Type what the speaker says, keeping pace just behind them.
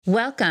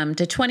Welcome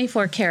to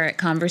 24 Karat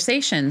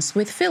Conversations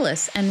with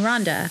Phyllis and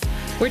Rhonda.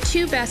 We're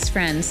two best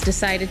friends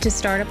decided to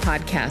start a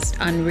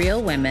podcast on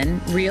real women,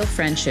 real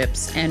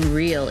friendships, and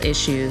real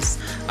issues.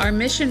 Our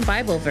mission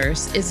Bible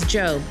verse is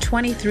Job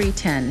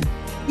 23:10.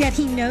 Yet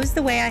he knows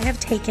the way I have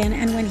taken,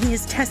 and when he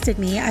has tested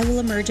me, I will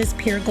emerge as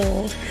pure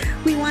gold.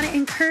 We want to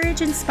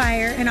encourage,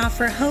 inspire, and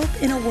offer hope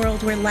in a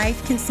world where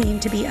life can seem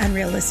to be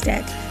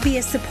unrealistic. Be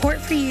a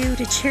support for you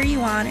to cheer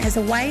you on as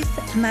a wife,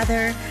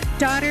 mother,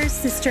 daughter,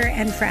 sister,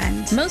 and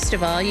friend. Most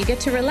of all, you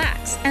get to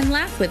relax and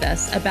laugh with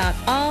us about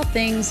all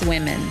things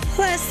women.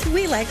 Plus,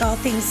 we like all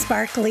things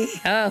sparkly.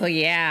 Oh,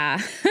 yeah.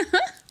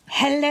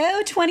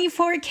 Hello,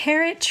 24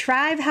 Karat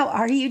Tribe. How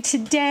are you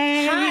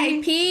today?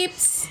 Hi,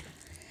 peeps.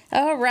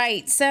 All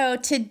right, so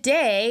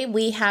today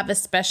we have a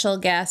special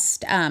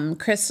guest,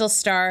 Crystal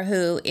Starr,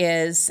 who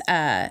is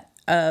a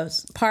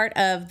part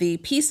of the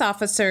Peace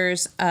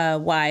Officers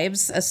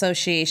Wives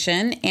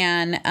Association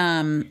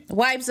and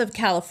Wives of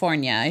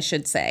California, I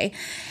should say.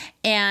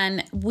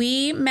 And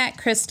we met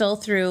Crystal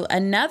through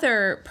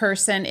another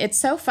person. It's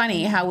so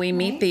funny how we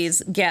meet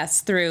these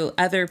guests through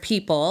other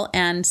people.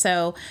 And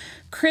so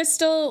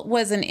Crystal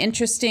was an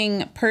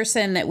interesting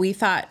person that we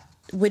thought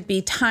would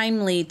be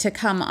timely to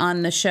come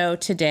on the show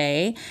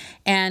today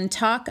and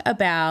talk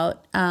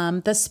about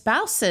the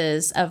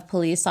spouses of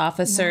police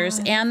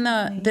officers and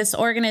this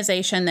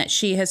organization that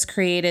she has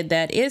created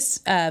that is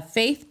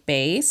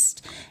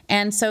faith-based.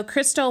 And so,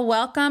 Crystal,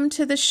 welcome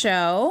to the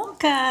show.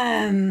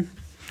 Welcome.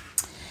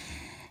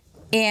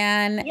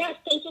 And yes,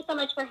 thank you so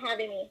much for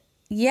having me.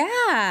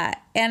 Yeah,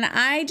 and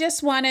I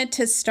just wanted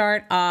to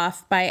start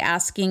off by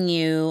asking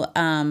you,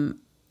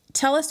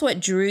 tell us what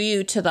drew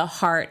you to the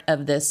heart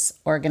of this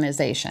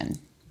organization.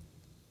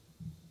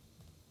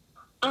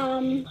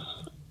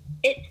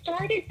 It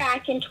started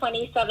back in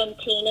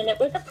 2017, and it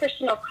was a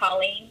personal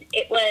calling.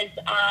 It was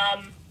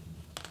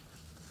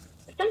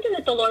something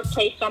that the Lord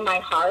placed on my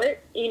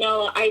heart. You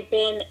know, I've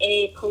been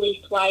a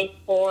police wife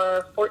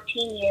for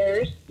 14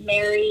 years,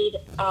 married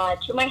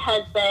to my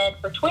husband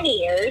for 20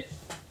 years,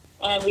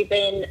 and we've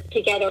been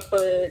together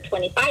for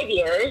 25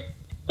 years.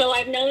 So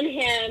I've known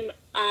him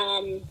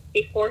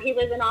before he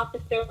was an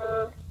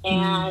officer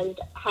and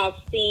have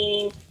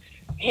seen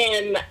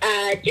him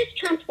just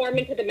transform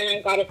into the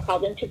man God has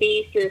called him to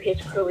be through his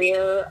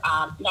career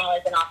now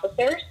as an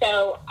officer.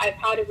 So I've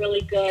had a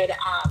really good,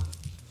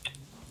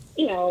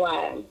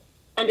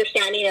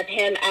 understanding of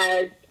him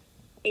as,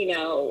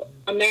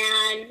 a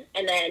man,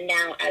 and then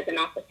now as an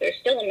officer,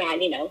 still a man,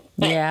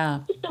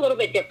 but just a little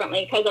bit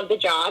differently because of the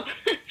job.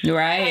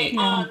 Right.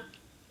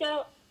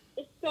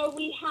 So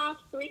we have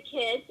 3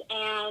 kids,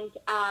 and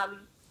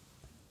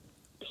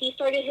he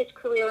started his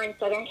career in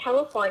Southern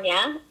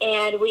California,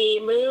 and we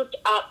moved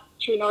up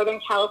to Northern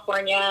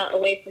California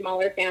away from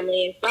all our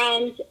family and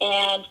friends,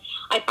 and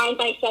I find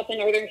myself in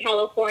Northern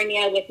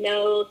California with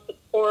no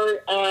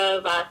support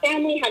of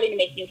family, having to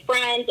make new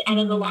friends, and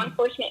as a law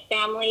enforcement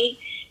family,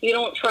 you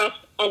don't trust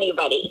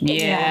anybody.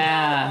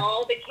 Yeah.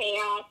 All the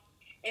chaos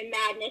and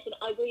madness and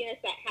ugliness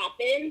that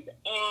happens,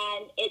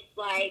 and it's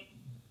like,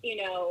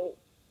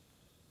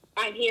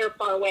 I'm here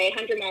far away,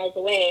 100 miles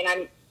away, and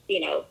I'm,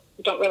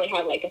 don't really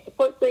have like a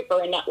support group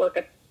or a network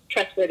of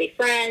trustworthy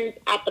friends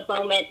at the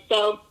moment.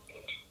 So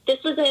this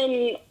was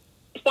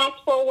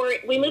fast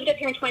forward, we moved up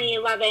here in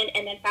 2011,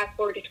 and then fast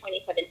forward to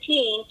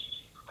 2017.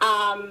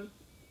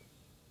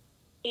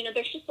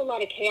 There's just a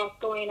lot of chaos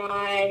going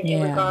on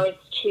in regards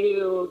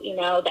to,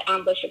 the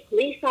ambush of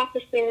police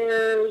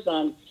officers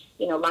and,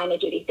 line of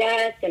duty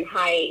deaths and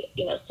high,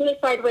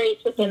 suicide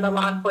rates within the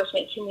law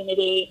enforcement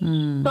community.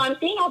 So I'm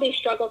seeing all these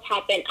struggles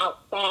happen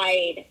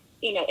outside,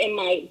 in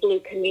my blue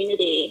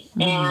community.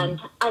 And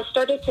I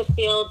started to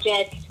feel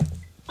just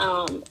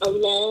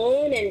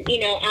alone. And,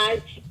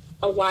 as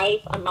a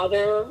wife, a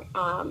mother,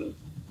 and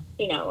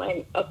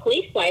a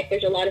police wife,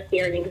 there's a lot of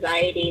fear and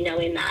anxiety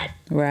knowing that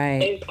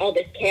there's all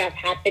this chaos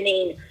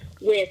happening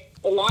with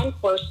the law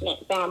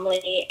enforcement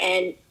family,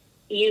 and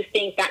you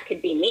think that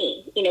could be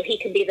me. He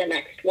could be the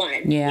next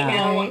one.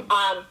 Yeah.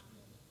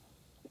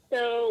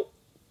 So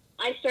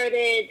I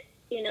started,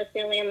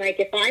 feeling like,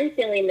 if I'm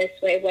feeling this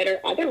way, what are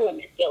other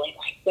women feeling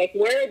like? Like,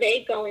 where are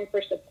they going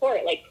for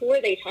support? Like, who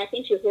are they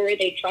talking to? Who are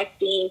they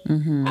trusting?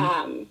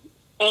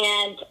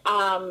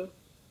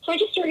 So I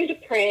just started to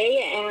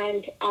pray,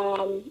 and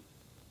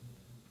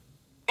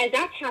as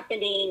that's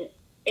happening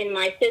in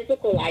my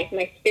physical life,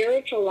 my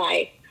spiritual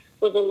life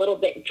was a little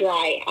bit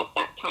dry at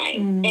that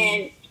time.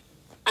 And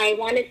I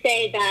want to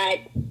say that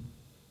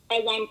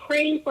as I'm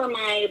praying for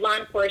my law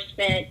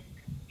enforcement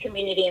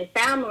community and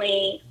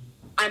family,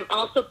 I'm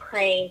also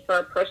praying for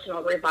a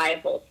personal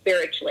revival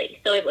spiritually.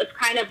 So it was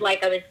kind of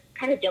like I was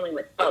kind of dealing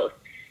with both.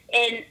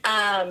 And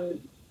I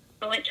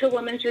went to a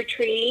women's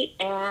retreat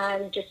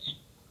and just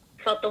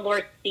felt the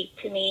Lord speak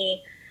to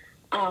me,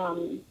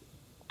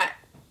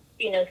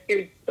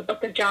 through the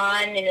book of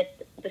John, and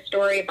it's the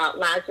story about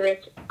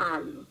Lazarus,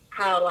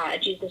 how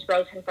Jesus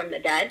rose him from the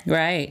dead.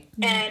 Right.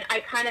 And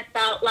I kind of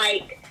felt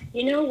like,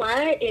 you know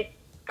what, if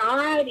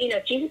God,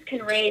 if Jesus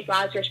can raise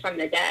Lazarus from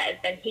the dead,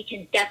 then he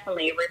can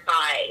definitely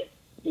revive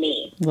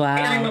me. Wow.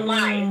 And I'm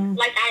alive.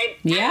 Like, I'm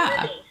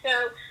Yeah.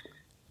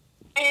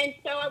 living.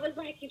 So I was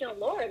like,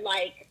 Lord,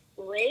 like,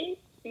 raise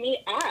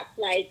me up,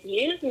 like,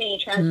 use me,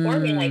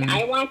 transform me. Like,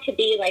 I want to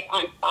be, like,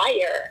 on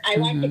fire. I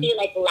want to be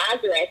like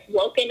Lazarus,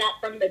 woken up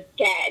from the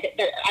dead.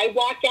 That I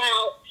walk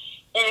out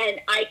and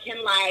I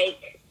can,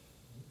 like,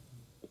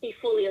 be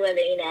fully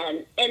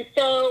living. And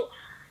so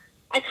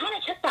I kind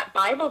of took that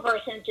Bible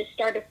verse and just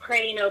started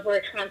praying over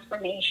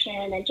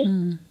transformation and just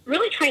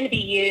really trying to be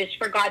used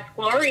for God's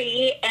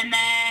glory. And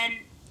then,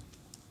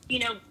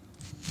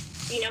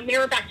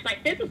 mirror back to my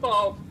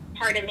physical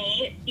part of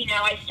me,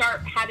 I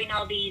start having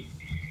all these,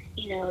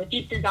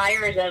 deep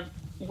desires of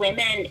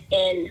women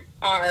in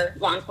our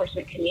law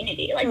enforcement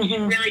community, like just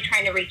really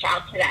trying to reach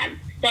out to them.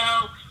 So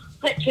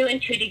put two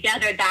and two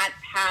together, that's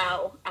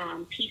how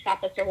Peace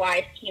Officer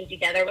Wives came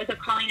together. It was a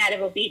calling out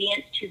of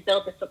obedience to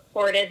build a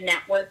supportive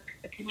network,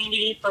 a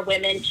community for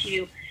women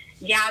to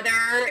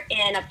gather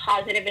in a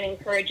positive and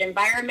encouraged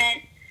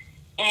environment,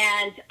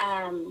 and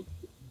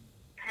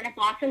kind of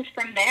blossomed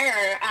from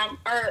there.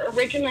 Our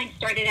originally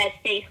started as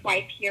Faith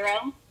Wife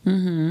Hero.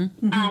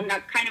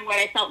 That's kind of what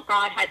I felt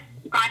God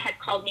had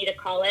called me to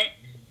call it.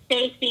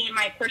 Faith being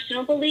my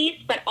personal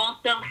beliefs, but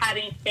also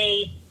having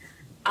faith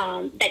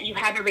that you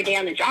have every day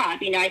on the job.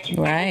 I can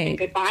say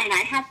goodbye and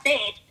I have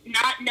faith,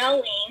 not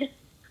knowing,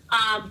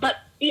 but,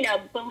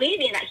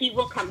 believing that he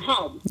will come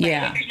home.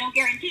 Yeah. There's no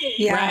guarantee.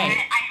 Yeah. But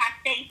Right. I have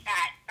faith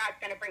that God's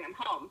going to bring him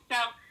home. So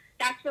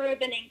that's where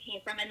the name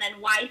came from. And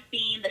then wife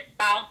being the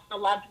spouse, the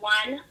loved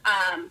one,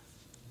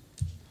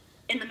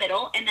 in the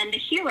middle, and then the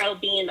hero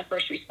being the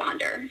first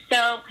responder.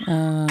 So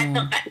I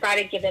felt that God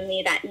had given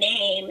me that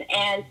name.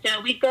 And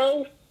so we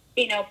go,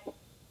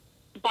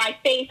 by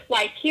Faith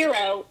Wife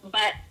Hero,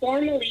 but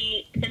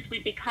formally, since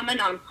we've become a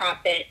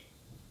nonprofit,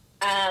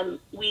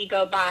 we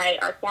go by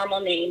our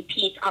formal name,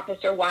 Peace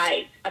Officer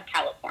Wives of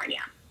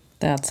California.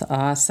 That's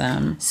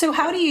awesome. So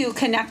how do you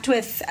connect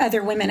with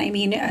other women? I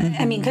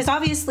mean, because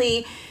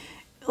obviously,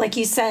 like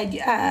you said,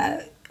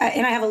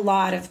 and I have a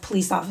lot of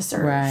police officer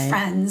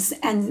friends,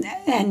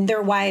 and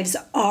their wives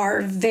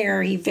are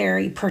very,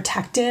 very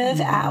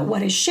protective at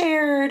what is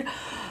shared,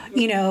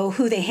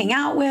 who they hang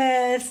out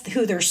with,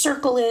 who their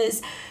circle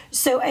is.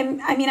 So,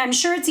 I'm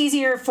sure it's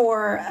easier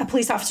for a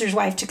police officer's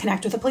wife to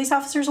connect with a police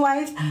officer's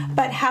wife,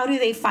 but how do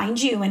they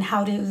find you and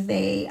how do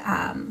they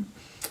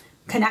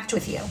connect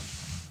with you?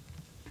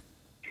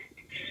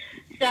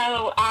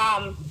 So,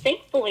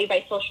 thankfully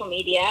by social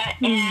media,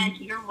 and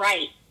you're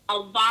right, a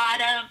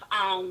lot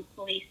of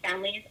police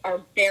families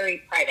are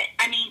very private.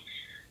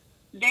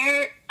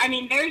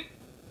 There's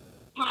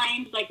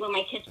times, like when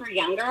my kids were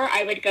younger,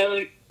 I would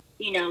go,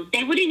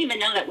 they wouldn't even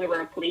know that we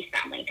were a police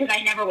family because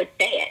I never would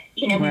say it.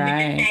 We would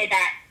just say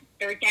that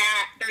their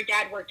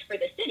dad worked for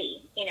the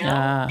city,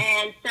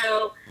 and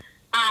so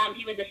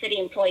he was a city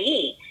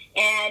employee.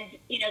 And,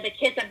 the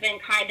kids have been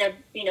kind of,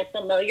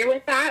 familiar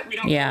with that. We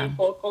don't really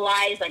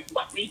vocalize, like,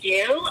 what we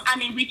do.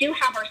 We do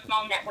have our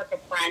small network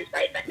of friends,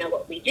 right, that know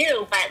what we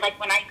do. But, like,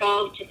 when I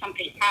go to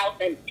somebody's house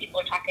and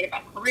people are talking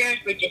about careers,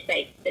 we just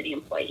say city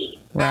employee.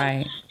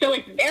 Right. So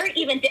it's very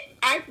even.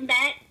 I've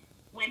met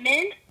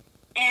women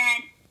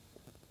and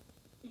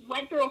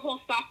went through a whole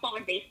softball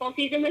or baseball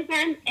season with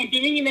them and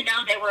didn't even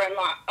know they were a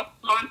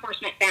law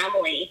enforcement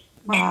family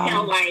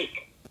until,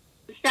 like,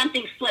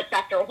 something slips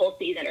after a whole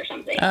season or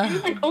something. And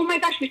it's like, oh my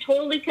gosh, we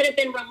totally could have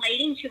been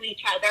relating to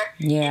each other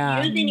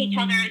and using each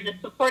other as a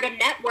supportive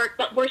network,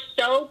 but we're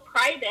so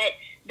private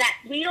that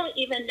we don't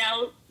even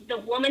know the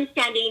woman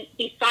standing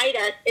beside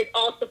us is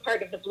also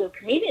part of the Blue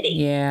community.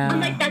 Yeah. I'm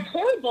like, that's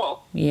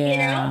horrible.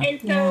 Yeah. And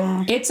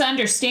so it's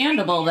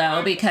understandable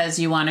though, because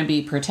you want to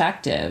be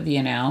protective,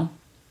 Yes.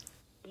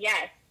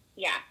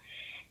 Yeah.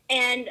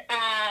 And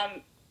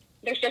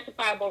there's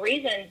justifiable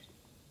reasons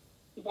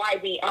why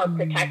we are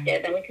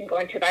protective, and we can go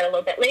into that a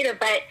little bit later,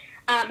 but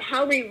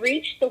how we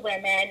reach the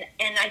women,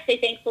 and I say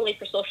thankfully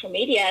for social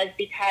media, is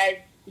because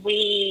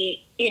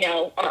we,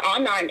 are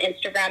on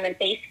Instagram and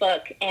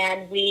Facebook,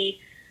 and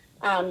we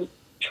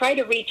try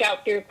to reach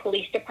out through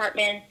police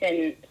departments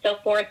and so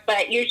forth,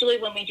 but usually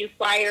when we do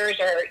flyers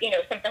or,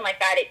 something like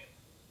that,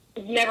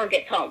 it never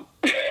gets home.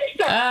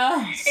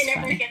 It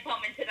never gets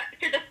home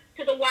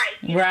to the wife.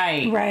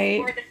 Right.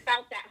 Or the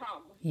spouse at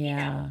home.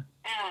 Yeah.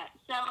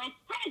 So it's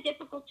kind of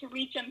difficult to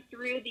reach them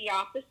through the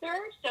officer.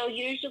 So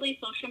usually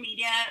social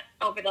media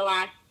over the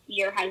last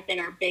year has been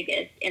our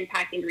biggest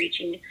impact in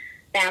reaching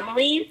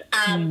families.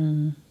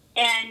 And,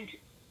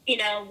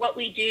 what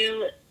we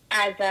do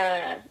as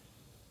a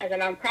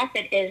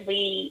nonprofit is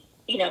we,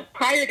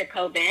 prior to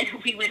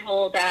COVID, we would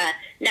hold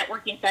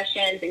networking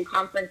sessions and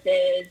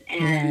conferences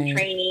and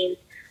trainings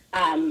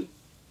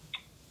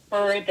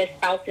for the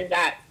spouses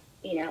that,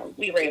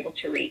 we were able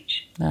to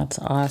reach. That's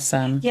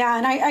awesome. Yeah,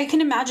 and I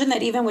can imagine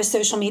that even with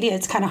social media,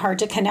 it's kind of hard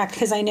to connect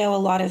because I know a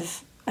lot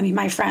of,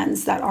 my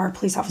friends that are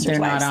police officers'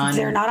 wives,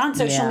 they're not on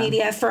social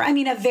media for,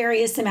 a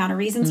various amount of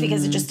reasons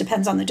because it just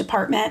depends on the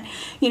department,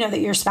 that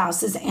your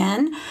spouse is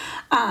in.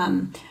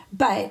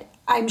 But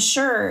I'm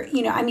sure,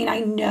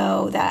 I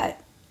know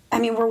that I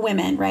mean, we're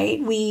women,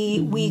 right?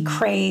 We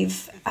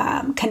crave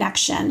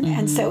connection.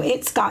 And so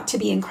it's got to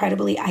be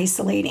incredibly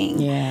isolating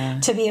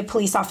to be a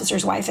police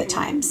officer's wife at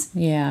times.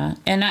 Yeah.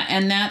 And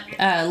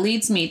that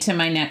leads me to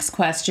my next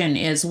question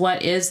is,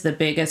 what is the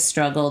biggest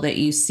struggle that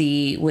you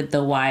see with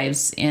the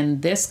wives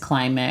in this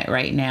climate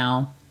right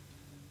now?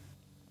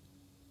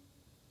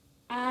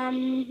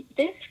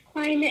 This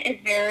climate is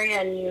very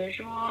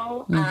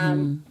unusual.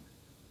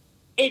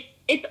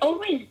 It's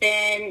always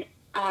been,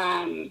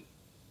 how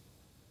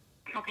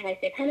can I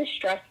say, kind of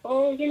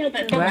stressful. You know,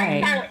 the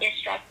lifestyle is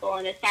stressful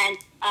in a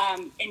sense,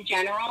 in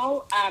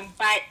general.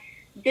 But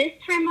this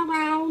time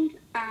around,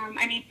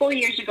 4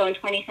 years ago in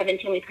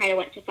 2017, we kind of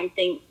went to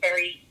something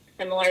very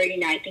similar. You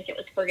know, I think it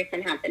was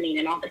Ferguson happening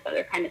and all this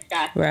other kind of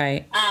stuff.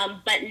 Right.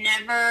 But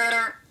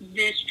never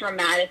this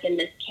dramatic and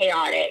this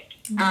chaotic.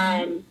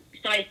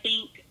 So I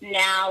think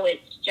now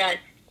it's just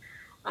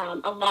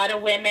a lot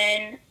of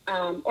women,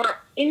 or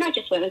not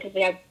just women, because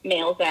we have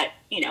males that,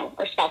 you know,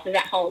 are spouses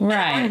at home.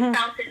 Right. Our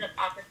spouses of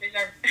officers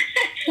are,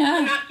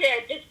 not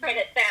to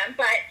discredit them,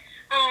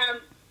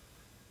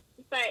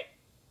 but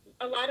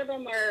a lot of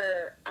them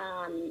are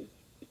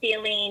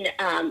feeling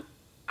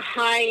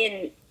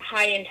high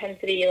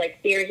intensity,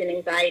 like fears and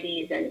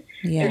anxieties, and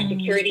their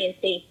security and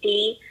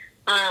safety.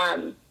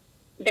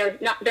 They're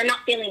not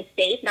feeling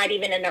safe, not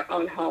even in their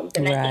own homes.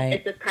 And I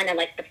think this is kind of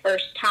like the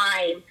first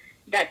time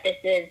that this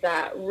is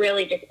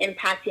really just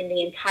impacting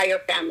the entire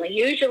family.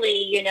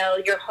 Usually, you know,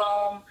 your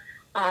home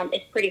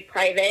is pretty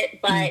private,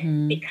 but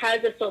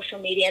because of social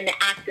media and the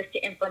access to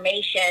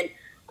information,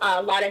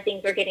 a lot of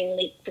things are getting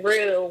leaked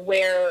through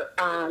where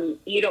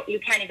you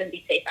can't even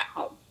be safe at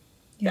home.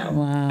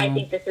 So I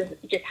think this is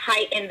just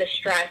heightened the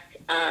stress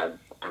of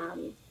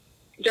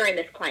during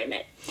this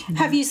climate.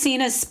 Have you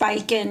seen a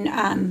spike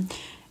in,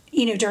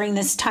 during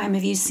this time,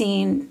 have you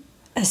seen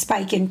a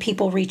spike in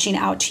people reaching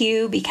out to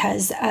you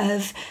because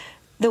of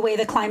the way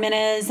the climate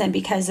is and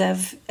because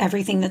of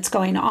everything that's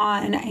going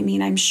on? I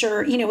mean, I'm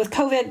sure, with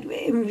COVID,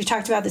 we've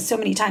talked about this so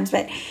many times,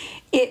 but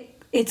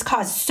it's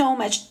caused so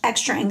much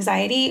extra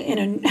anxiety.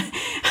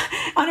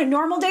 On a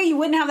normal day, you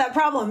wouldn't have that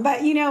problem.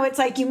 But, it's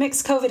like you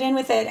mix COVID in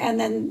with it, and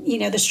then,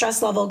 the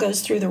stress level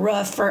goes through the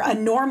roof for a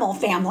normal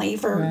family,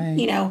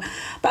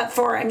 but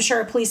for, I'm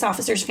sure, a police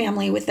officer's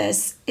family with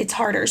this, it's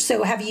harder.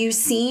 So have you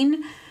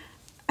seen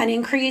an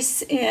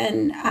increase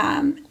in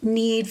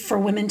need for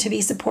women to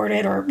be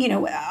supported, or,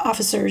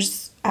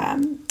 officers'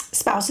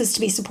 spouses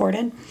to be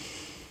supported?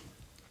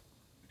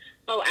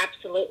 Oh,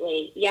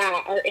 absolutely.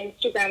 Yeah, our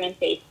Instagram and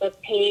Facebook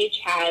page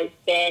has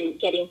been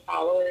getting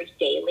followers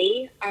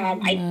daily.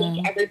 I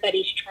think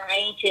everybody's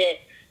trying to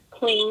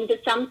cling to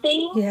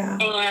something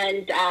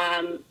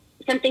and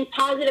something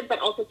positive, but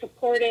also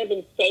supportive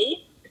and safe.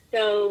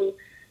 So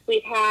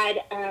we've had,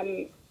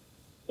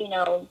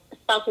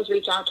 spouses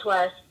reach out to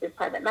us through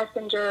private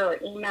messenger or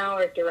email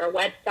or through our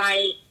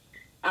website,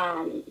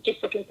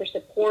 just looking for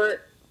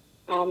support.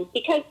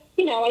 Because,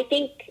 I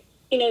think,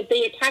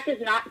 the attack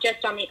is not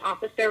just on the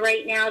officer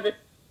right now, but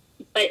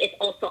it's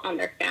also on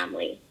their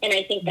family. And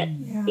I think that's,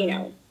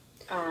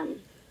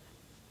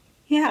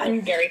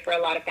 it's scary for a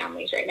lot of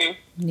families right now.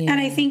 Yeah. And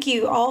I think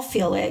you all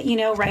feel it,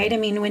 right? I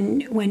mean,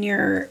 when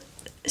your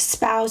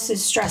spouse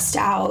is stressed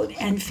out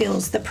and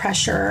feels the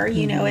pressure,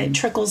 it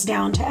trickles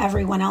down to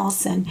everyone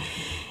else, and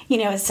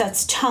it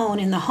sets tone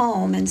in the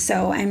home. And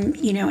so and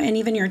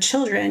even your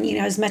children,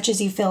 as much as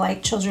you feel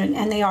like children,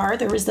 and they are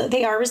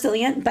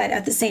resilient, but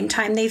at the same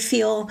time they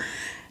feel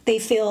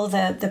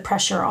the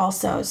pressure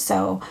also.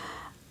 So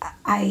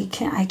I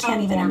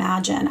can't even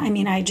imagine. I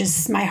mean,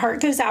 my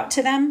heart goes out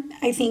to them.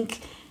 I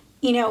think,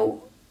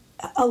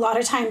 a lot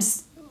of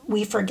times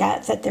we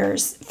forget that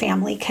there's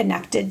family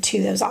connected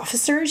to those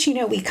officers.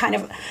 We kind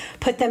of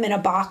put them in a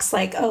box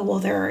like, oh, well,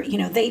 they're,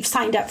 they've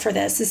signed up for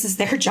this. This is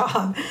their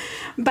job.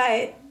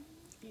 But,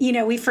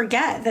 we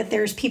forget that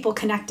there's people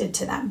connected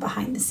to them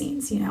behind the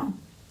scenes,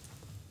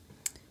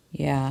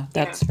 Yeah,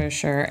 that's for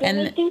sure.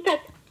 And I think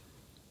that's...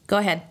 Go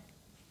ahead.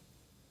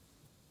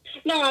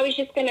 No, I was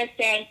just going to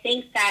say, I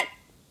think that,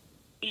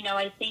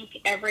 I think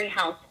every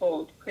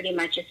household pretty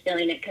much is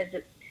feeling it because,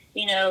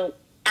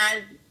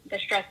 as the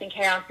stress and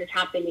chaos is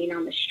happening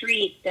on the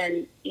streets,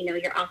 and,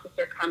 your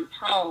officer comes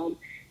home,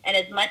 and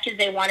as much as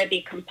they want to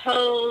be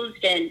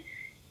composed and,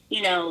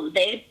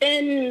 they've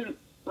been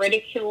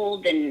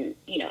ridiculed and,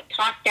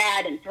 talked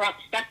at and stuff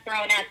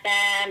thrown at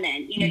them,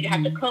 and, you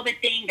have the COVID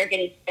thing, they're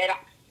getting spit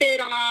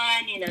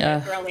on,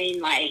 they're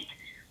throwing, like,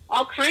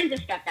 all kinds of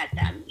stuff at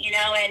them,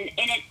 and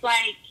it's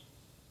like,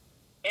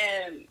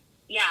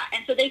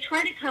 and so they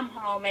try to come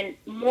home, and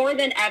more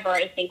than ever,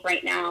 I think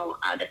right now,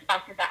 the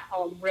spouses at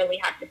home really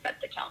have to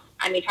set the tone.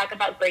 I mean, talk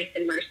about grace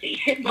and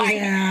mercy.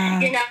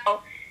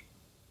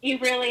 You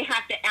really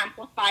have to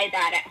amplify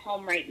that at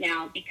home right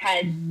now,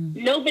 because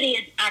nobody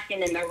is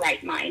acting in their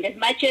right mind. As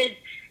much as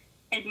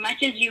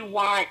you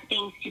want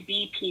things to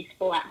be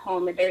peaceful at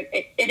home,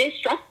 it is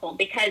stressful,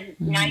 because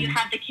now you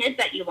have the kids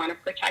that you want to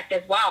protect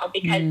as well,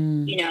 because,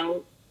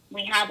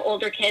 we have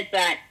older kids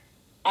that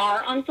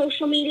are on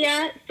social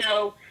media.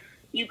 So,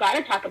 you got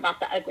to talk about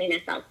the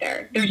ugliness out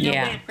there. There's no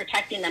way of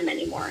protecting them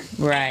anymore.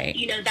 Right.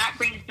 And, that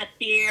brings the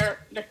fear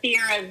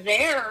of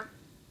their,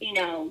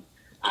 hero,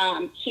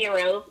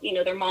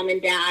 their mom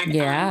and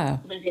dad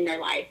losing their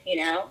life,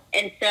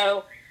 And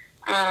so,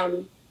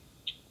 so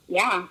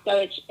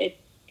it's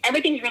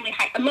everything's really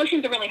high.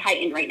 Emotions are really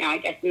heightened right now, I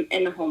guess,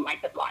 in the home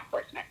life of law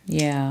enforcement.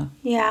 Yeah.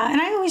 Yeah.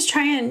 And I always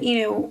try and,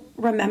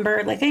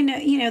 remember, like, I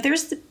know,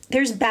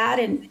 there's bad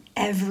in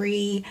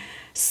every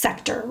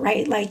sector,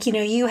 right? Like,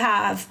 you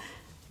have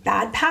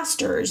bad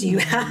pastors, you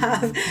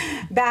have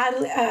bad,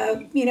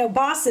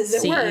 bosses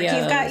at work.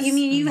 You've got,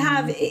 you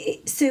have,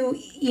 so,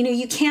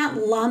 you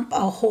can't lump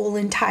a whole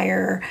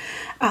entire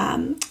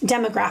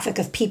demographic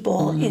of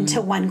people into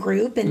one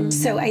group. And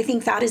so I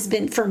think that has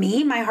been, for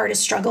me, my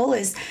hardest struggle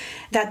is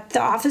that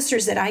the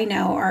officers that I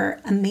know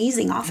are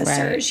amazing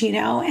officers,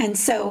 and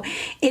so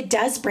it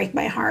does break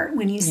my heart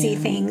when you see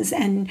things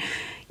and,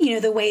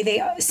 the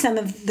way some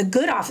of the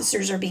good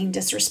officers are being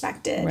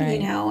disrespected,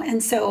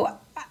 and so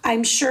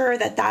I'm sure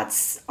that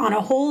that's on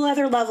a whole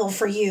other level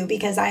for you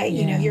because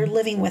you're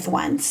living with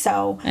one.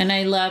 So, and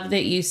I love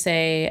that you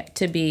say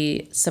to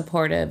be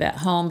supportive at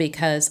home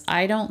because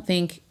I don't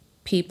think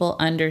people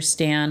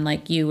understand,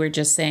 like you were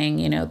just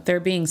saying, they're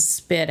being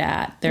spit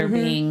at, they're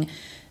being,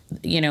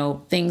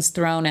 things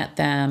thrown at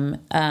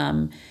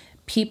them.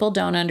 People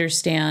don't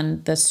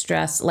understand the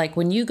stress. Like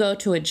when you go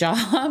to a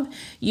job,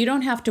 you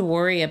don't have to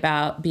worry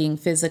about being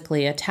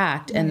physically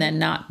attacked and then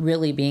not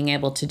really being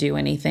able to do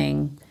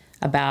anything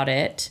about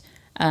it.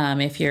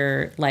 If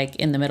you're like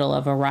in the middle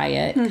of a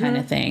riot kind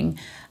of thing.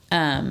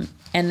 And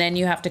then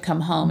you have to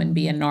come home and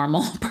be a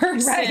normal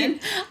person.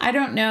 Right. I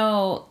don't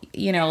know,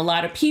 a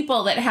lot of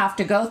people that have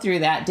to go through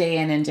that day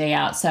in and day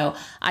out. So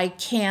I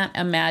can't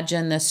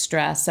imagine the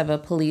stress of a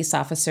police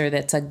officer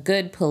that's a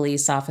good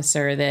police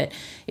officer that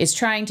is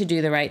trying to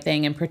do the right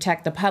thing and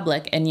protect the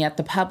public, and yet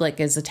the public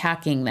is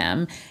attacking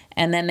them.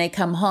 And then they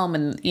come home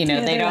and, they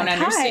don't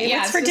understand.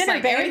 What's for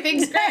dinner, babe?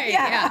 Everything's great.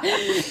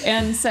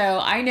 And so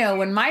I know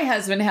when my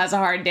husband has a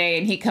hard day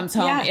and he comes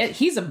home,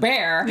 he's a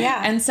bear.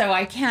 Yeah. And so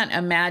I can't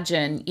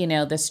imagine,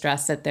 the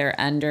stress that they're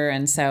under.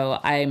 And so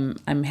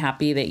I'm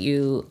happy that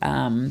you,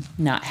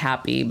 not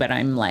happy, but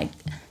I'm like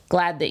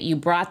glad that you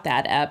brought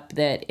that up,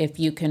 that if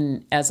you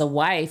can, as a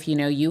wife,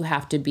 you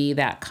have to be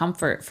that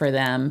comfort for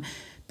them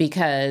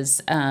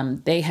because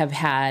they have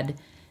had,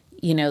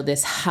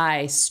 this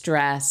high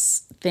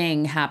stress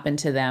thing happen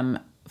to them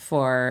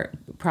for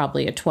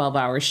probably a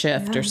 12-hour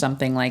shift or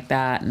something like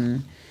that.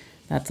 And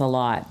that's a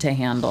lot to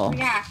handle.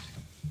 Yeah,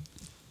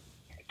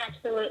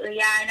 absolutely.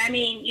 Yeah. And I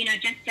mean,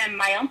 just in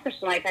my own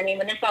personal life, I mean,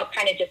 when this all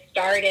kind of just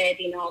started,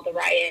 the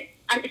riot,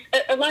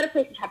 a lot of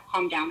places have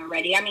calmed down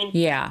already. I mean,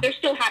 they're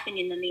still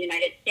happening in the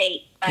United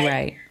States,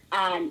 but,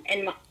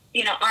 and,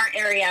 our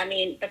area, I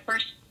mean, the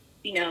first,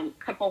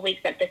 couple of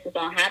weeks that this is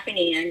all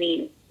happening, I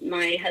mean,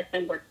 my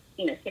husband worked,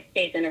 6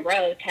 days in a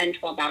row, 10,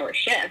 12-hour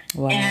shifts.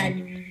 Wow.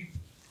 And,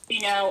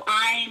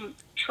 I'm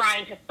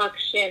trying to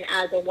function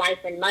as a wife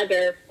and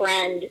mother,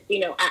 friend,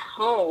 at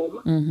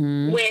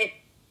home with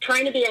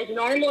trying to be as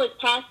normal as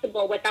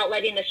possible without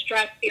letting the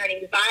stress, fear, and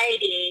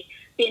anxiety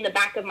be in the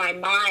back of my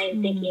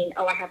mind thinking,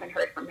 I haven't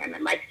heard from him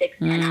in like 6,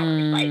 10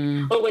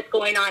 hours. Like, what's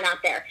going on out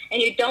there? And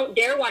you don't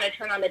dare want to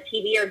turn on the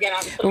TV or get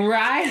on social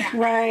media.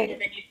 Right. And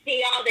then you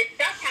see all this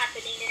stuff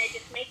happening and it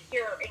just makes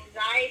your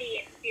anxiety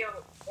and fear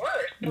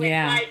worse. So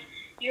it's like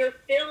you're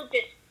still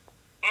just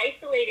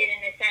isolated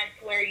in a sense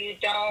where you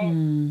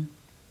don't,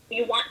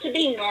 you want to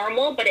be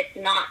normal, but it's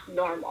not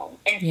normal.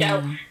 And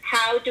so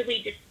how do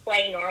we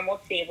display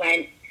normalcy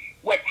when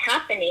what's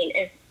happening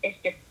is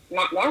just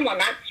not normal,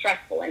 not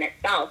stressful in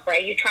itself,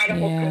 right? You try to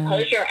hold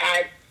composure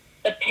as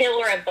the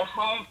pillar of the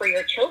home for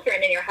your children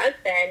and your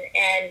husband,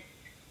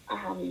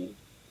 and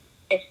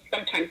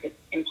sometimes it's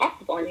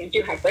impossible, and you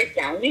do have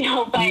breakdowns,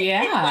 but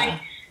it's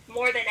like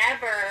more than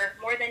ever,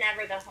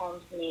 the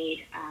homes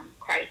need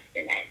Christ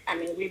in it. I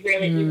mean, we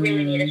really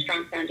need a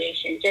strong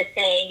foundation. Just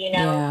saying,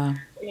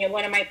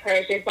 one of my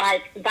prayers is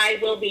like, "Thy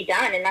will be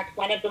done," and that's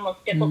one of the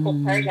most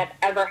difficult prayers I've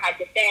ever had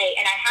to say,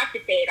 and I have to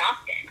say it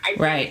often. I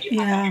really do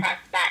have to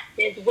trust that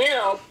His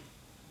will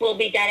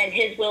be done, and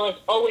His will is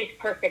always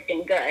perfect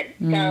and good.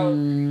 So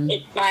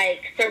it's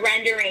like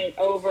surrendering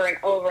over and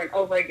over and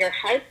over your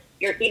husband,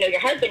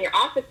 your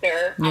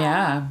officer,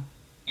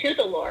 to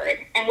the Lord,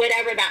 and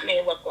whatever that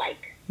may look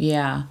like.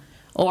 Yeah.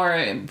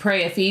 Or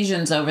pray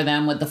Ephesians over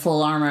them with the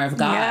full armor of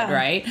God,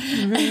 right?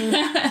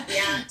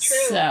 Yeah, true.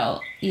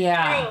 So,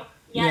 True.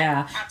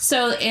 Yeah.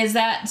 So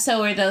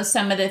are those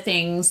some of the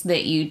things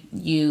that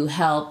you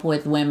help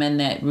with women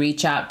that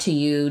reach out to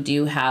you? Do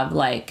you have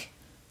like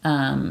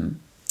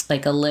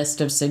a list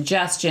of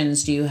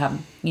suggestions? Do you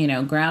have,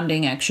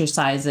 grounding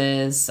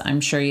exercises? I'm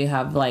sure you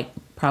have like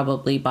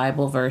probably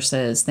Bible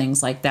verses,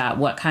 things like that.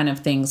 What kind of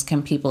things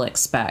can people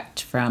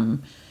expect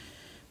from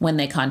when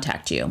they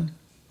contact you?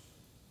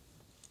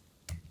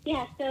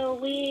 Yeah, so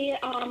we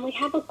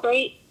have a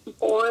great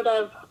board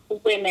of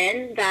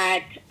women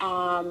that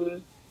are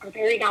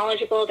very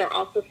knowledgeable. They're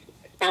also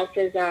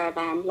spouses of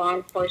law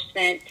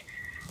enforcement,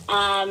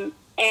 and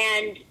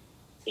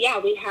yeah,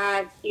 we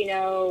have,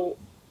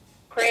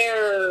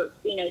 prayer,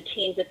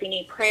 teams if you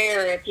need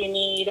prayer, if you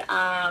need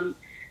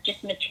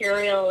just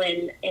material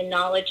and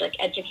knowledge, like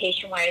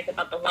education-wise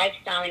about the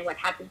lifestyle and what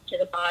happens to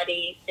the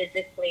body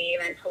physically,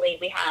 mentally.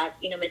 We have,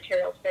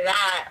 materials for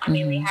that. I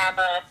mean, we have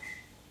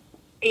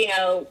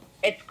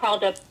it's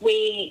called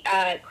we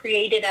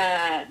created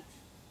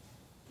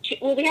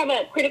we have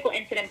a critical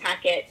incident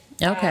packet.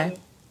 Okay.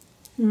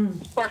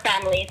 For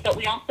families, but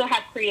we also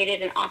have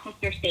created an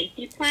officer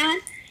safety plan.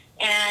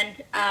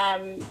 And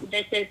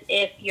this is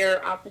if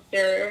your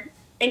officer,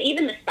 and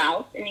even the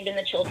spouse, and even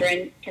the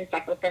children can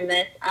suffer from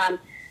this,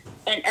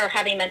 and are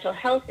having mental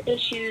health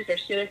issues or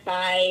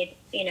suicide,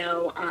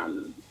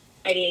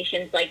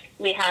 ideations. Like,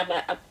 we have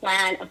a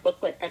plan, a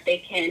booklet that they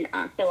can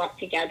fill out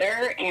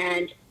together,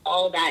 and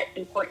all that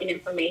important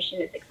information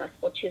is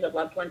accessible to the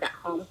loved ones at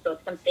home. So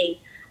if something,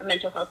 a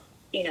mental health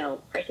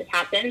crisis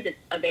happens, it's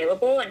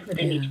available and who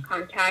they need to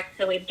contact.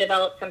 So we've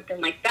developed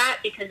something like that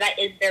because that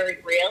is very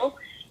real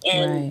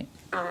and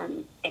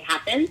it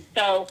happens.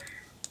 So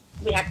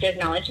we have to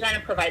acknowledge that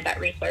and provide that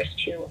resource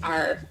to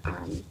our,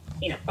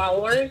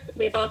 followers.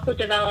 We've also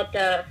developed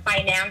a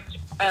financial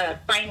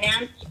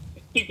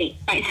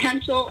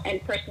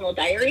and personal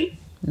diary,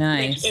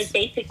 which is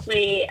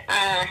basically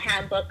a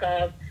handbook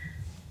of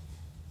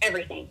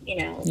everything,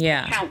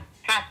 accounts,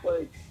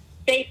 passwords,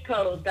 safe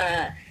codes,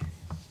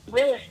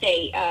 real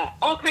estate,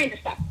 all kinds of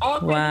stuff.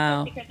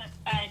 Because of,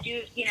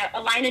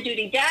 a line of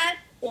duty death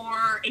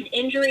or an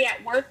injury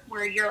at work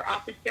where your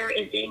officer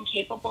is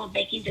incapable of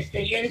making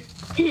decisions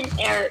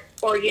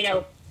or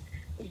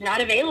is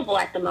not available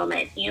at the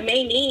moment. You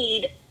may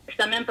need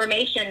some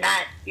information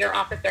that your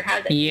officer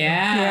has.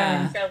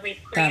 So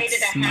we've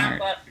created a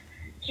handbook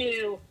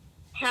to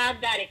have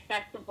that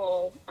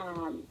accessible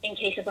in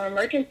case of an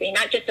emergency,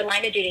 not just a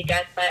line of duty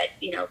death, but,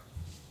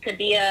 could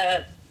be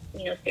a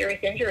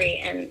serious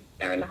injury and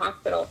they're in the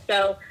hospital.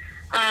 So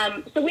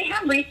we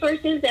have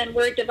resources, and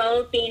we're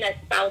developing a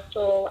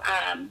spousal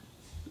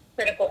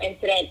critical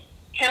incident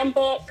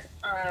handbook.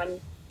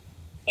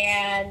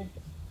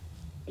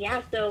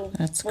 So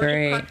that's we're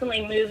great. just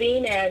constantly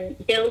moving and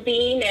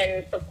building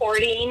and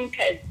supporting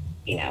because,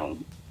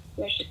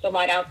 there's just a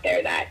lot out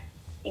there that,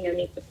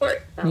 needs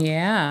support. So.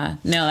 Yeah.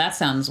 No, that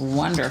sounds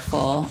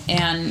wonderful.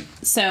 And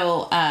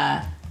so,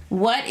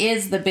 what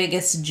is the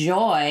biggest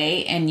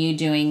joy in you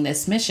doing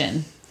this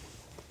mission?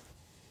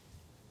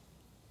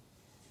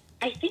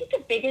 I think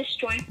the biggest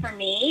joy for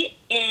me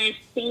is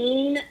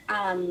seeing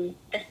the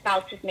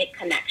spouses make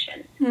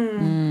connections.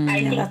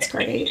 I think that's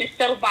great. It's just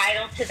so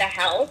vital to the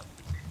health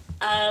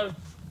of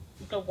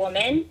the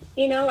woman.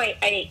 We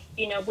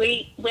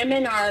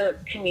women are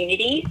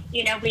community.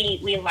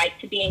 We like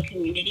to be in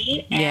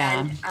community,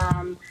 and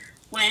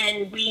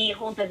when we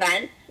hold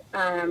events.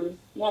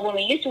 When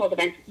we used to hold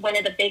events, one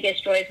of the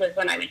biggest joys was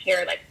when I would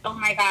hear, like, oh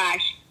my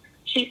gosh,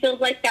 she feels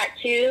like that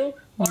too.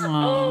 Or,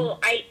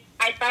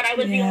 I thought I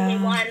was the only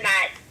one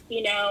that,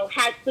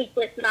 had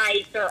sleepless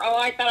nights. Or,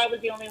 I thought I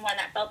was the only one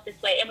that felt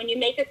this way. And when you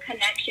make a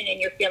connection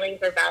and your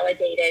feelings are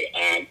validated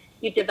and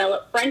you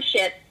develop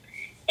friendships,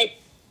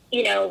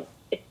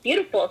 it's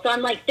beautiful. So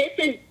I'm like, this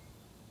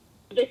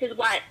is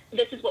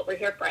what we're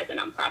here for as a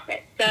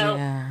nonprofit. So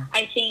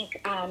I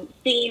think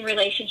seeing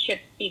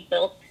relationships be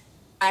built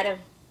out of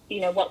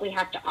what we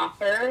have to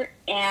offer,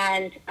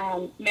 and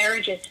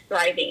marriage is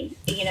thriving.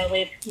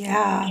 We've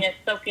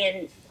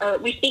spoken, or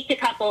we speak to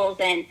couples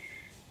and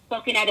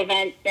spoken at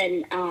events,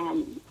 and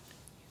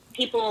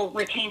people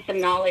retain some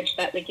knowledge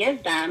that we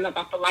give them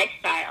about the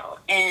lifestyle,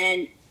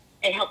 and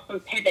it helps them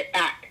pivot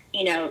back,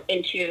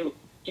 into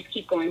just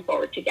keep going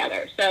forward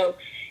together. So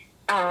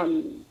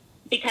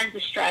because the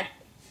stress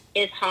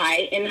is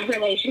high in the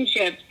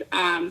relationships,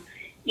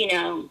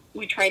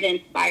 we try to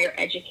inspire,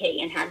 educate,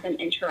 and have them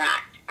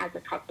interact as a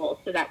couple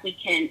so that we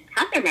can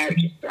have their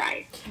marriages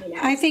thrive.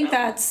 I think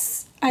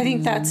that's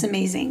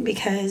amazing,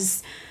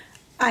 because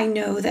I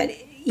know that,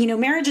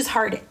 marriage is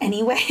hard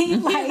anyway.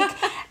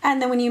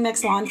 And then when you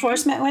mix law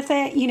enforcement with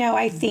it,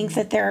 I think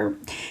that there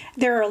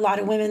are a lot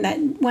of women that,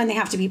 when they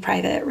have to be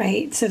private,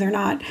 right? So they're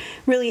not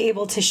really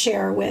able to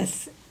share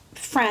with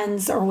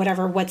friends or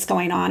whatever what's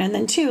going on. And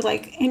then too,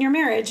 like in your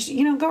marriage,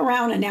 go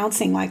around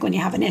announcing like when you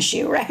have an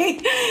issue,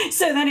 right?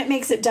 So then it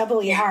makes it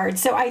doubly hard.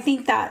 So I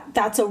think that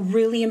that's a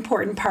really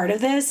important part of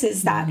this,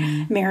 is that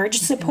marriage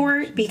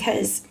support,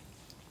 because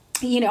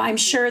I'm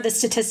sure the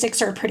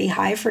statistics are pretty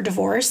high for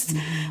divorce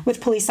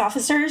with police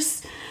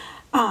officers.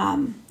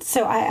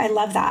 So I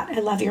love that. I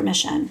love your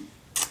mission.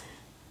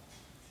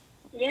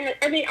 Yeah,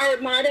 I mean, our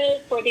motto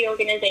for the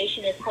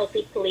organization is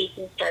healthy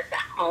policing starts at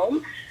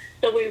home.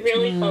 So we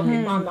really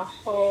focus on the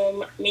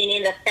home,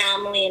 meaning the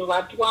family and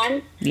loved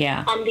ones.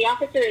 Yeah. The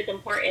officer is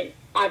important,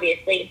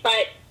 obviously,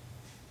 but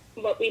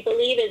what we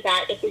believe is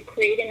that if we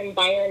create an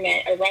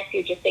environment, a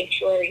refuge, a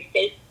sanctuary,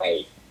 safe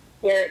place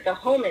where the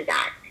home is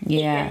at, we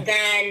can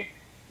then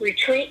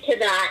retreat to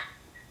that,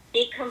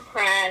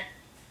 decompress,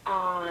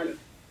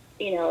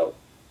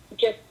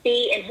 just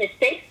be in his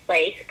safe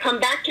place, come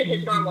back to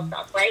his normal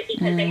self, right?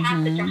 Because they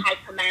have such a high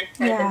command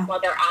presence while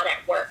they're out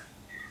at work.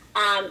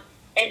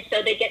 And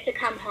so they get to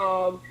come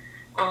home,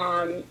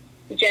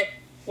 just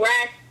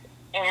rest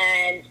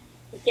and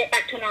get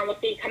back to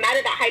normalcy, come out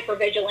of that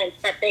hypervigilance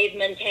that they've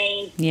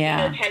maintained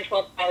 10,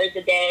 12 hours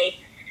a day,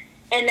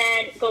 and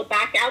then go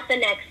back out the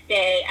next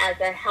day as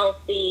a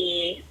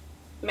healthy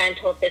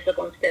mental,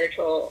 physical, and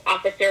spiritual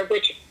officer,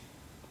 which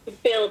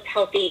builds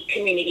healthy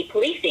community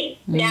policing.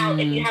 Now,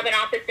 if you have an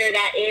officer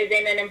that is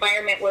in an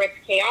environment where it's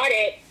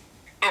chaotic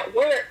at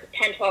work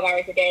 10, 12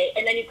 hours a day,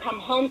 and then you come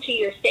home to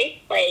your safe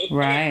place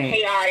and it's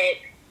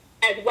chaotic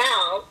as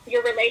well,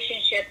 your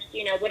relationships,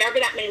 whatever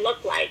that may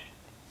look like,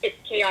 it's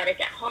chaotic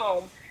at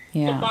home.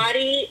 The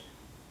body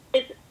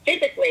is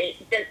physically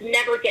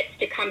never gets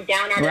to come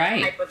down out of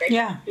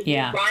hypervigilance. You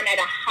run at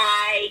a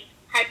high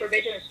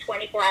hypervigilance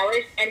 24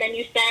 hours, and then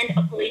you send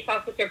a police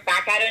officer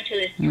back out into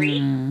the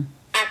street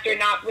after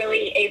not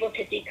really able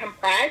to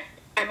decompress.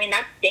 I mean,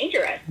 that's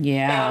dangerous. So,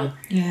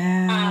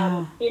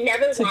 you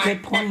never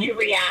want them to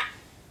react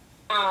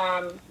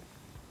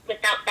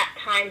without that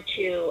time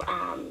to,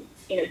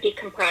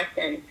 decompress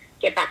and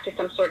get back to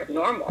some sort of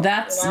normal.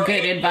 That's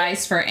good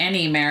advice for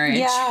any marriage.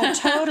 Yeah,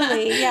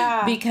 totally.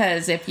 Yeah.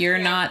 Because if you're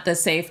not the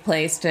safe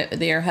place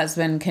that your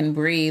husband can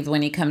breathe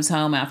when he comes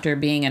home after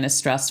being in a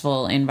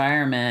stressful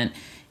environment,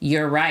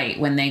 you're right.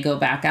 When they go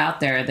back out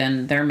there,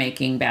 then they're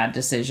making bad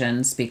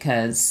decisions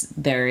because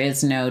there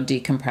is no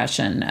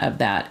decompression of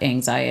that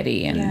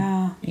anxiety. And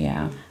I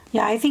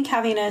think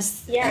having I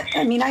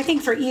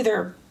think for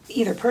either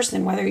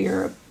person, whether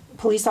you're a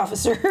police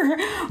officer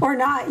or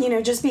not,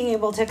 just being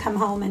able to come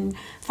home and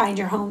find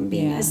your home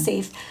being a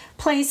safe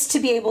place to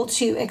be able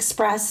to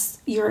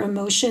express your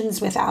emotions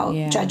without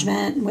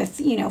judgment,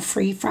 with,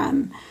 free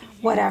from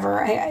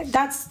whatever.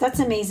 That's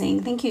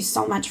amazing. Thank you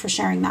so much for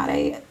sharing that.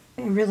 I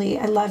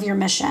love your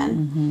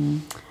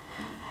mission.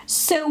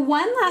 So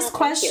one last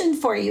question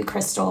for you,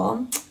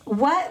 Crystal.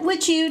 What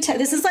would you tell?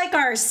 This is like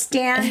our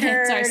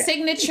standard.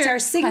 It's our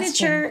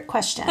signature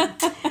question.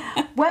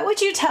 What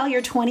would you tell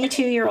your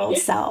 22-year-old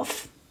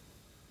self?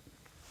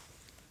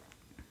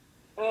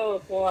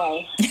 Oh,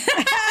 boy. A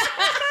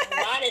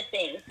lot of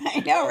things. I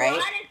know, right? A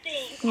lot of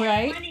things.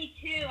 Right. At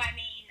 22, I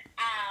mean,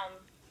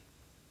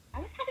 I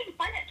was having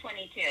fun at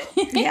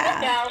 22. Yeah.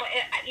 So,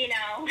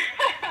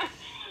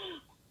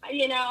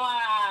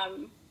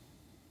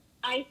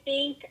 I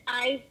think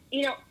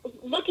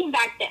looking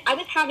back then, I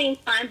was having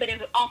fun, but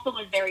it also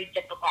was very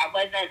difficult. I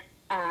wasn't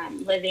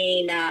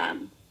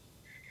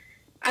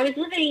I was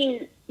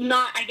living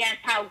not, I guess,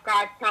 how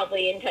God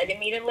probably intended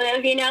me to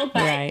live,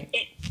 but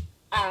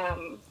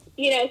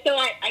so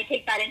I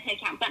take that into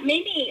account. But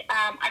maybe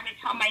I would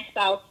tell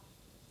myself,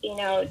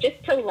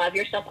 just to love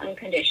yourself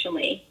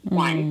unconditionally.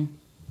 One,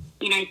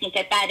 I think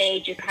at that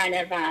age you kind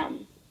of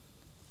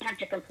have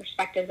different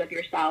perspectives of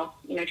yourself,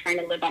 trying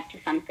to live up to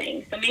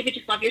something. So maybe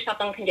just love yourself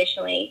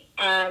unconditionally.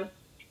 And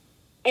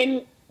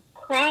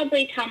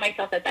probably tell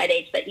myself at that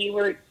age that you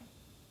were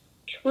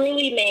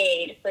truly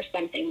made for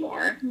something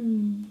more.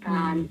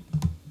 To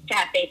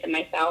have faith in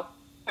myself.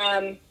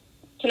 To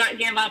not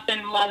give up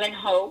in love and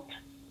hope.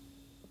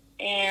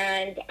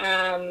 And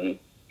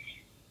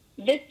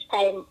this is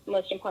probably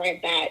most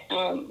important, that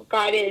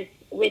God is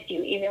with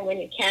you even when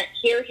you can't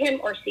hear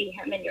him or see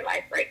him in your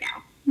life right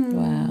now.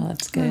 Wow,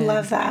 that's good. I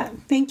love that.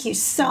 Thank you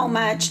so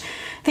much.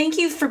 Thank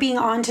you for being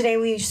on today.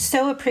 We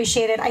so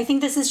appreciate it. I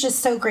think this is just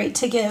so great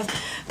to give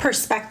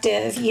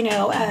perspective,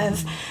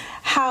 of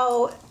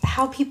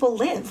how people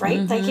live,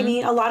 right? Like, I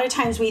mean, a lot of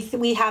times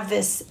we have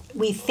this,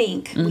 we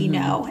think we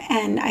know,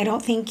 and I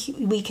don't think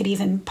we could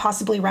even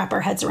possibly wrap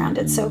our heads around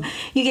it. So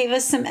you gave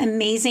us some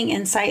amazing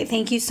insight.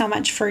 Thank you so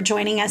much for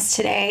joining us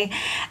today.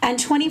 And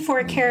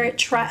 24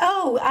 Karat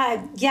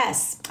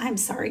yes. I'm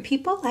sorry,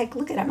 people. Like,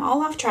 look I'm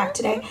all off track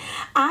today.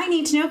 I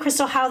need to know,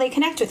 Crystal, how they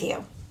connect with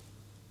you.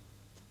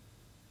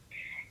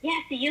 Yeah,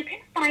 so you can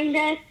find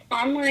us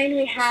online.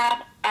 We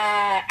have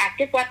an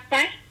active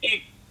website.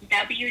 It's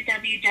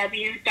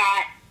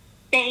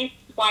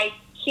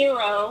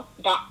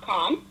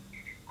www.faithwifehero.com.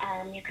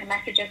 You can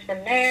message us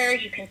from there.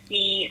 You can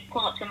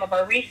pull up some of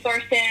our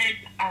resources,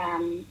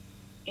 so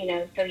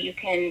you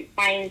can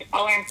find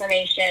all our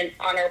information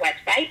on our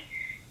website.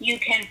 You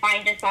can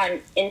find us on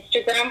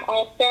Instagram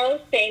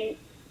also, same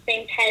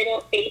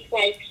title, Faith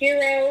Wife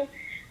Hero.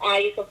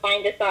 You can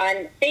find us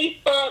on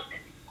Facebook,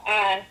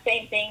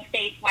 same thing,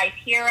 Faith Wife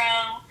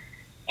Hero.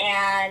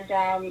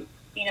 And,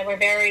 we're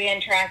very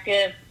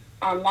interactive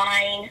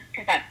online,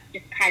 because that's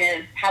just kind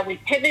of how we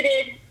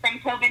pivoted from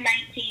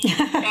COVID-19. So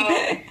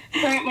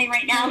currently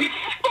right now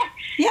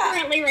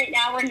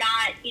we're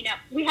not,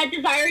 we had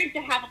desires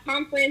to have a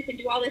conference and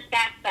do all this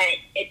stuff, but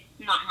it's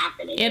not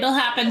happening. It'll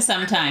happen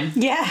sometime.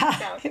 Yeah,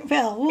 so it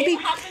will. It'll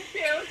happen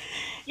soon.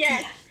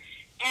 Yes.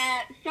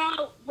 And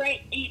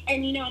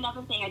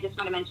another thing I just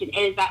want to mention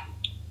is that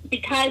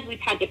because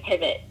we've had to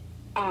pivot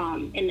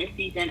in this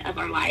season of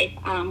our life,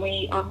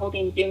 we are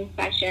holding Zoom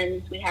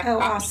sessions. We have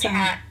coffee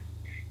chat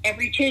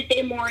every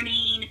Tuesday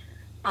morning.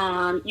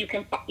 You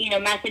can,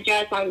 message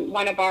us on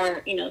one of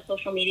our,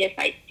 social media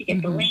sites to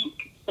get the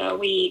link. So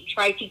we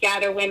try to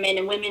gather women,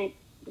 and women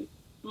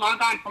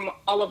log on from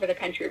all over the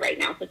country right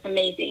now. So it's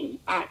amazing.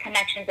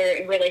 Connections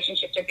and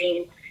relationships are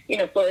being,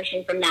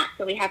 flourishing from that.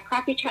 So we have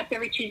coffee chats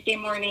every Tuesday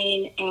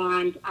morning,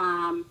 and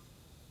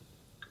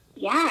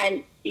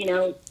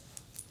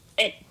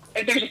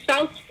if there's a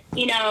spouse,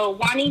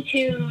 wanting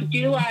to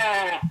do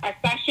a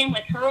session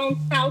with her own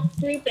spouse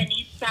group and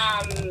needs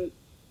some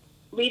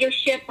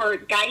leadership or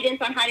guidance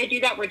on how to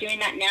do that, we're doing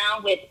that now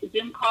with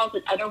Zoom calls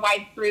with other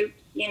wives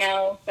groups,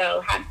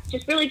 so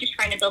just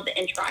trying to build the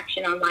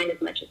interaction online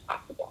as much as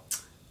possible.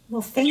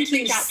 Well, thank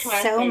you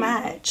so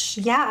much.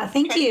 Yeah,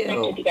 thank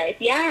you. With you guys.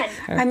 Yeah.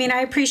 I mean,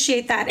 I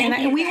appreciate that.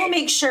 And we will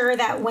make sure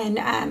that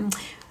when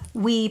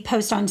we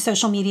post on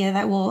social media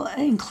that will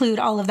include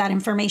all of that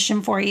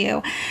information for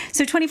you.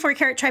 So 24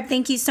 Karat Tribe,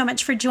 thank you so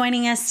much for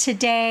joining us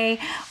today.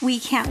 We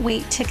can't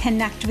wait to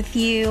connect with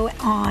you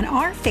on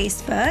our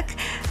Facebook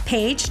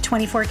page,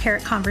 24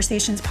 Karat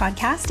Conversations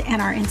Podcast, and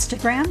our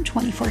Instagram,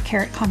 24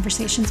 Karat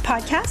Conversations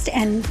Podcast.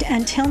 And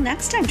until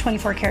next time,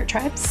 24 Karat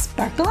Tribe,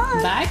 sparkle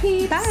on. Bye,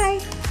 peeps.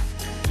 Bye.